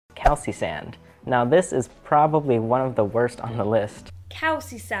Calci sand. Now this is probably one of the worst on the list.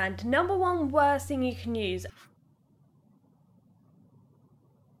 Calci sand, #1 worst thing you can use.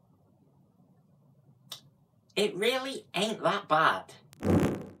 It really ain't that bad.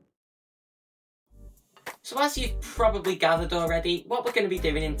 So as you've probably gathered already, what we're going to be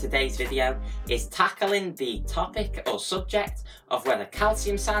doing in today's video is tackling the topic or subject of whether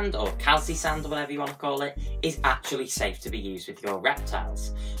calcium sand or calci sand or whatever you want to call it is actually safe to be used with your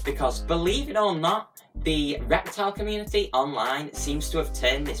reptiles. Because believe it or not, the reptile community online seems to have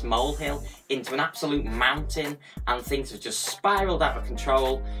turned this molehill into an absolute mountain and things have just spiralled out of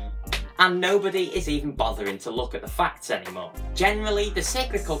control. And nobody is even bothering to look at the facts anymore. Generally, the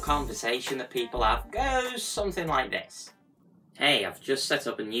cyclical conversation that people have goes something like this. Hey, I've just set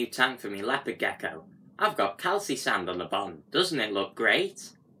up a new tank for my leopard gecko. I've got calci sand on the bottom. Doesn't it look great?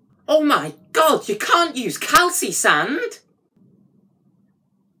 Oh my god, you can't use calci sand!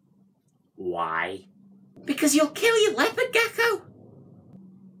 Why? Because you'll kill your leopard gecko!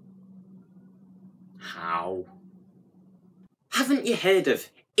 How? Haven't you heard of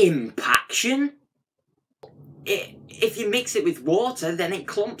Impaction? If you mix it with water, then it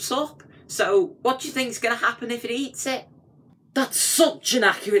clumps up. So, what do you think's going to happen if it eats it? That's such an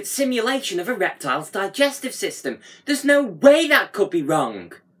accurate simulation of a reptile's digestive system. There's no way that could be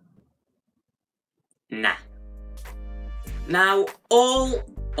wrong. Nah. Now, all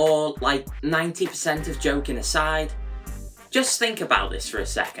or like 90% of joking aside, just think about this for a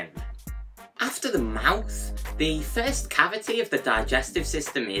second. After the mouth, the first cavity of the digestive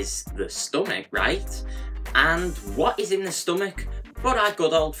system is the stomach, right? And what is in the stomach but our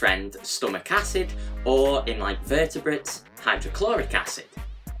good old friend stomach acid, or in like vertebrates, hydrochloric acid.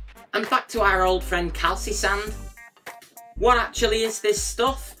 And back to our old friend calci sand. What actually is this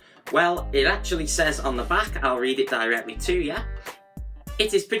stuff? Well, it actually says on the back, I'll read it directly to you.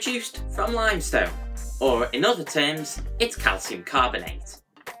 It is produced from limestone, or in other terms, it's calcium carbonate.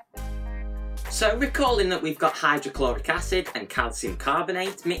 So recalling that we've got hydrochloric acid and calcium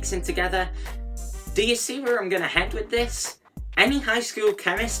carbonate mixing together, do you see where I'm going to head with this? Any high school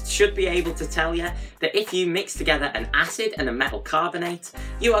chemist should be able to tell you that if you mix together an acid and a metal carbonate,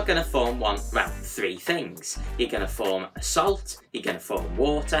 you are going to form three things. You're going to form a salt, you're going to form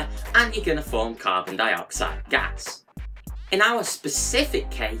water, and you're going to form carbon dioxide gas. In our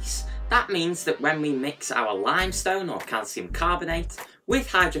specific case, that means that when we mix our limestone or calcium carbonate with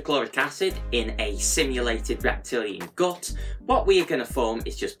hydrochloric acid in a simulated reptilian gut, what we are going to form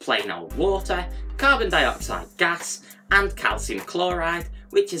is just plain old water, carbon dioxide gas, and calcium chloride,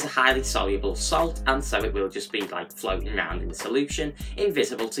 which is a highly soluble salt, and so it will just be like floating around in the solution,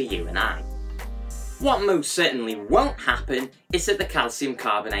 invisible to you and I. What most certainly won't happen is that the calcium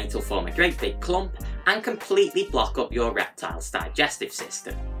carbonate will form a great big clump and completely block up your reptile's digestive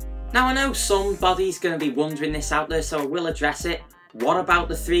system. Now I know somebody's going to be wondering this out there, so I will address it. What about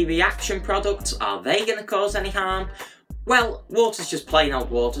the 3 reaction products? Are they going to cause any harm? Well, water's just plain old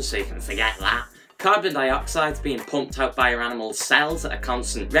water, so you can forget that. Carbon dioxide's being pumped out by your animal's cells at a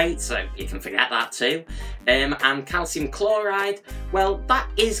constant rate, so you can forget that too. And calcium chloride, well, that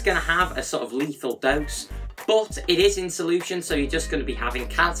is going to have a sort of lethal dose, but it is in solution, so you're just going to be having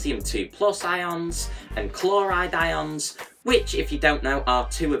calcium 2+ ions and chloride ions, which, if you don't know, are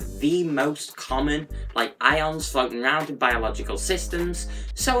 2 of the most common ions floating around in biological systems.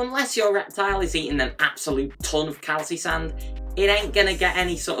 So unless your reptile is eating an absolute ton of calci sand, it ain't gonna get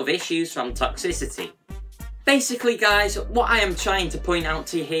any sort of issues from toxicity. Basically guys, what I am trying to point out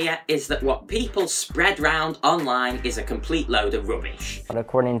to you here is that what people spread around online is a complete load of rubbish. But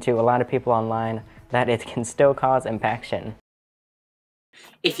according to a lot of people online, that it can still cause impaction.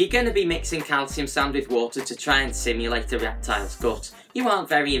 If you're going to be mixing calcium sand with water to try and simulate a reptile's gut, you aren't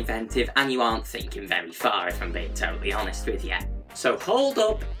very inventive and you aren't thinking very far, if I'm being totally honest with you. So hold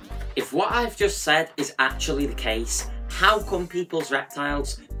up, if what I've just said is actually the case, how come people's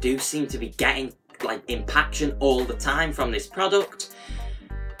reptiles do seem to be getting impaction all the time from this product?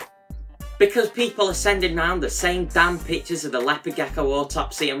 Because people are sending around the same damn pictures of the leopard gecko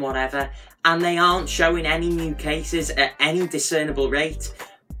autopsy and whatever, and they aren't showing any new cases at any discernible rate,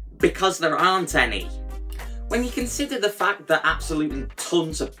 because there aren't any. When you consider the fact that absolutely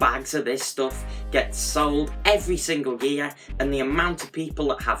tons of bags of this stuff get sold every single year, and the amount of people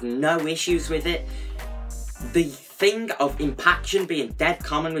that have no issues with it, the thing of impaction being dead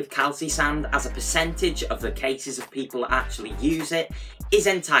common with calci sand as a percentage of the cases of people that actually use it is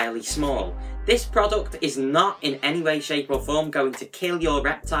entirely small. This product is not in any way, shape or form going to kill your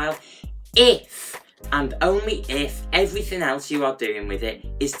reptile if, and only if, everything else you are doing with it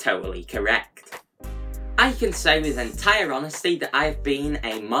is totally correct. I can say with entire honesty that I have been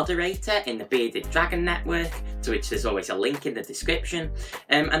a moderator in the Bearded Dragon Network, to which there's always a link in the description,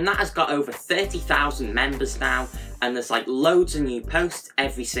 and that has got over 30,000 members now, and there's like loads of new posts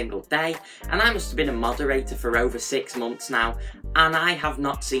every single day, and I must have been a moderator for over 6 months now, and I have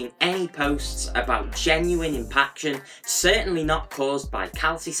not seen any posts about genuine impaction, certainly not caused by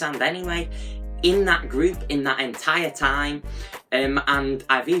Calci sand anyway, in that group in that entire time. And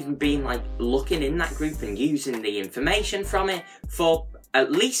I've even been like looking in that group and using the information from it for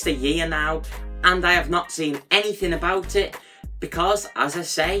at least a year now, and I have not seen anything about it because, as I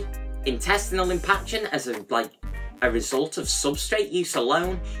say, intestinal impaction as a result of substrate use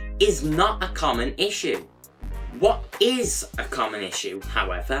alone is not a common issue. What is a common issue,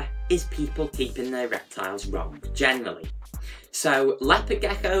 however, is people keeping their reptiles wrong generally. So leopard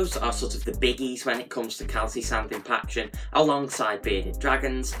geckos are sort of the biggies when it comes to calci sand impaction, alongside bearded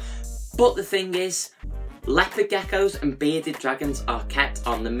dragons. But the thing is, leopard geckos and bearded dragons are kept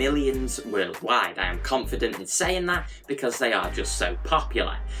on the millions worldwide. I am confident in saying that because they are just so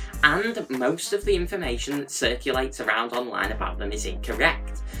popular. And most of the information that circulates around online about them is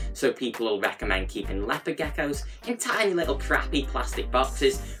incorrect. So people will recommend keeping leopard geckos in tiny little crappy plastic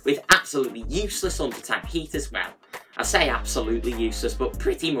boxes with absolutely useless under-tank heaters. Well, I say absolutely useless, but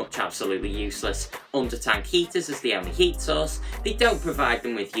pretty much absolutely useless under-tank heaters as the only heat source. They don't provide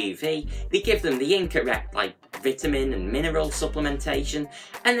them with UV, they give them the incorrect vitamin and mineral supplementation,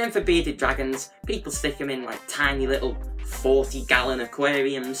 and then for bearded dragons, people stick them in tiny little 40-gallon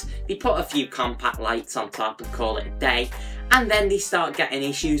aquariums, they put a few compact lights on top and call it a day, and then they start getting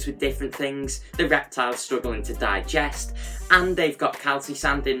issues with different things, the reptile's struggling to digest, and they've got calci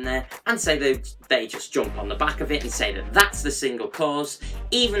sand in there, and so they just jump on the back of it and say that that's the single cause,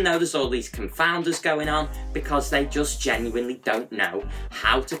 even though there's all these confounders going on, because they just genuinely don't know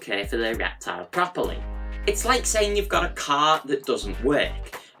how to care for their reptile properly. It's like saying you've got a car that doesn't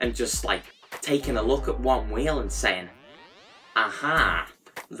work, and just taking a look at one wheel and saying, aha,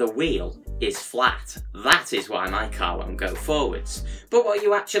 the wheel is flat. That is why my car won't go forwards. But what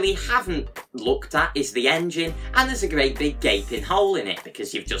you actually haven't looked at is the engine, and there's a great big gaping hole in it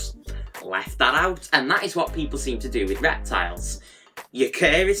because you've just left that out. And that is what people seem to do with reptiles. Your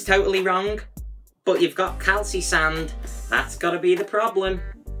care is totally wrong, but you've got calci sand. That's got to be the problem.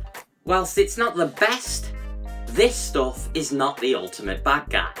 Whilst it's not the best, this stuff is not the ultimate bad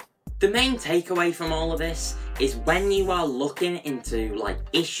guy. The main takeaway from all of this is when you are looking into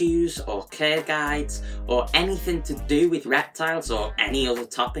issues or care guides or anything to do with reptiles or any other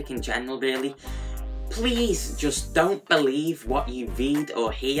topic in general really, please just don't believe what you read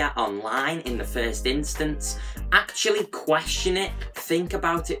or hear online in the first instance. Actually question it, think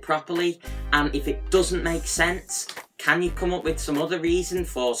about it properly, and if it doesn't make sense, can you come up with some other reason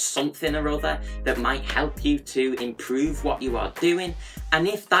for something or other that might help you to improve what you are doing? And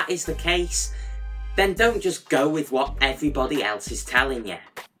if that is the case, then don't just go with what everybody else is telling you.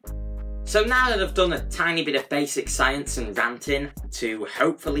 So now that I've done a tiny bit of basic science and ranting to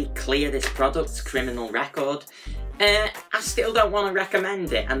hopefully clear this product's criminal record, I still don't want to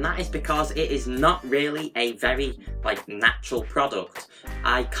recommend it, and that is because it is not really a very natural product.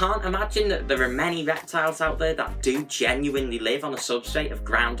 I can't imagine that there are many reptiles out there that do genuinely live on a substrate of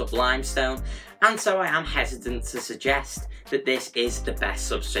ground up limestone, and so I am hesitant to suggest that this is the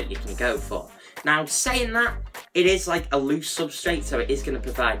best substrate you can go for. Now, saying that, it is a loose substrate, so it is going to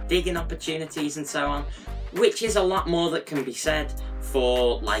provide digging opportunities and so on, which is a lot more that can be said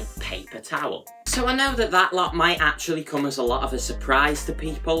for paper towel. So I know that lot might actually come as a lot of a surprise to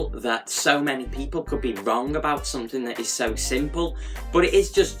people, that so many people could be wrong about something that is so simple, but it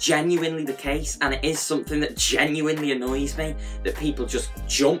is just genuinely the case, and it is something that genuinely annoys me, that people just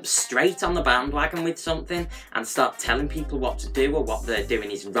jump straight on the bandwagon with something and start telling people what to do or what they're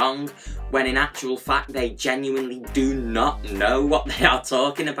doing is wrong, when in actual fact they genuinely do not know what they are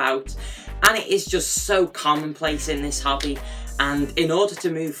talking about. And it is just so commonplace in this hobby. And in order to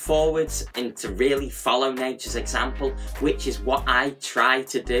move forwards and to really follow nature's example, which is what I try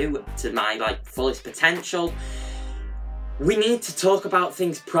to do to my fullest potential, we need to talk about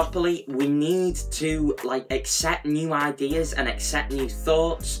things properly. We need to accept new ideas and accept new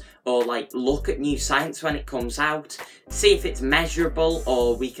thoughts, or look at new science when it comes out, see if it's measurable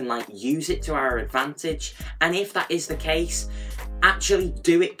or we can use it to our advantage. And if that is the case, actually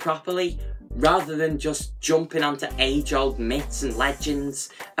do it properly, rather than just jumping onto age-old myths and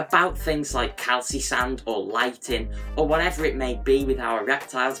legends about things like calci sand or lighting or whatever it may be with our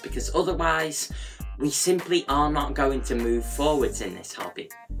reptiles, because otherwise we simply are not going to move forwards in this hobby.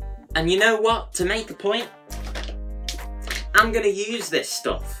 And you know what? To make a point, I'm going to use this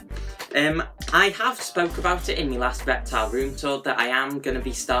stuff. I have spoke about it in my last reptile room tour that I am going to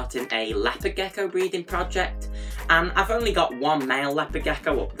be starting a leopard gecko breeding project, and I've only got one male leopard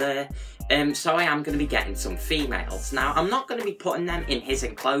gecko up there, so I am going to be getting some females. Now, I'm not going to be putting them in his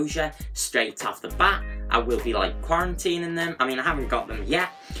enclosure straight off the bat. I will be like quarantining them. I mean, I haven't got them yet,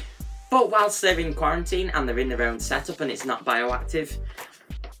 but whilst they're in quarantine and they're in their own setup and it's not bioactive,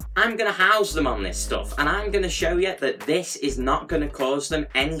 I'm going to house them on this stuff, and I'm going to show you that this is not going to cause them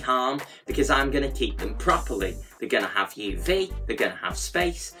any harm because I'm going to keep them properly. They're going to have UV, they're going to have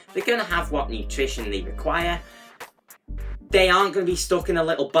space, they're going to have what nutrition they require. They aren't going to be stuck in a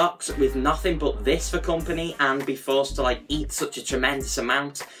little box with nothing but this for company and be forced to like eat such a tremendous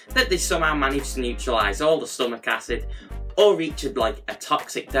amount that they somehow manage to neutralise all the stomach acid or reach like a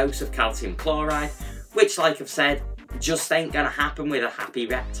toxic dose of calcium chloride, which, like I've said, just ain't gonna happen with a happy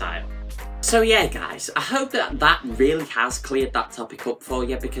reptile. So yeah guys, I hope that really has cleared that topic up for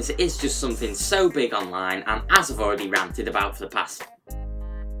you, because it is just something so big online, and as I've already ranted about for the past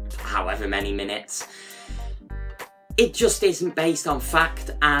however many minutes, it just isn't based on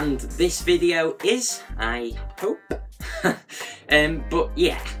fact, and this video is, I hope. But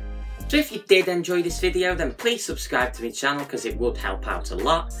yeah. So if you did enjoy this video, then please subscribe to my channel because it would help out a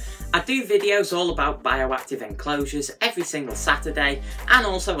lot. I do videos all about bioactive enclosures every single Saturday, and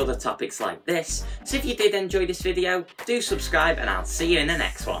also other topics like this. So if you did enjoy this video, do subscribe and I'll see you in the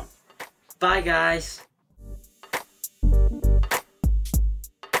next one. Bye guys.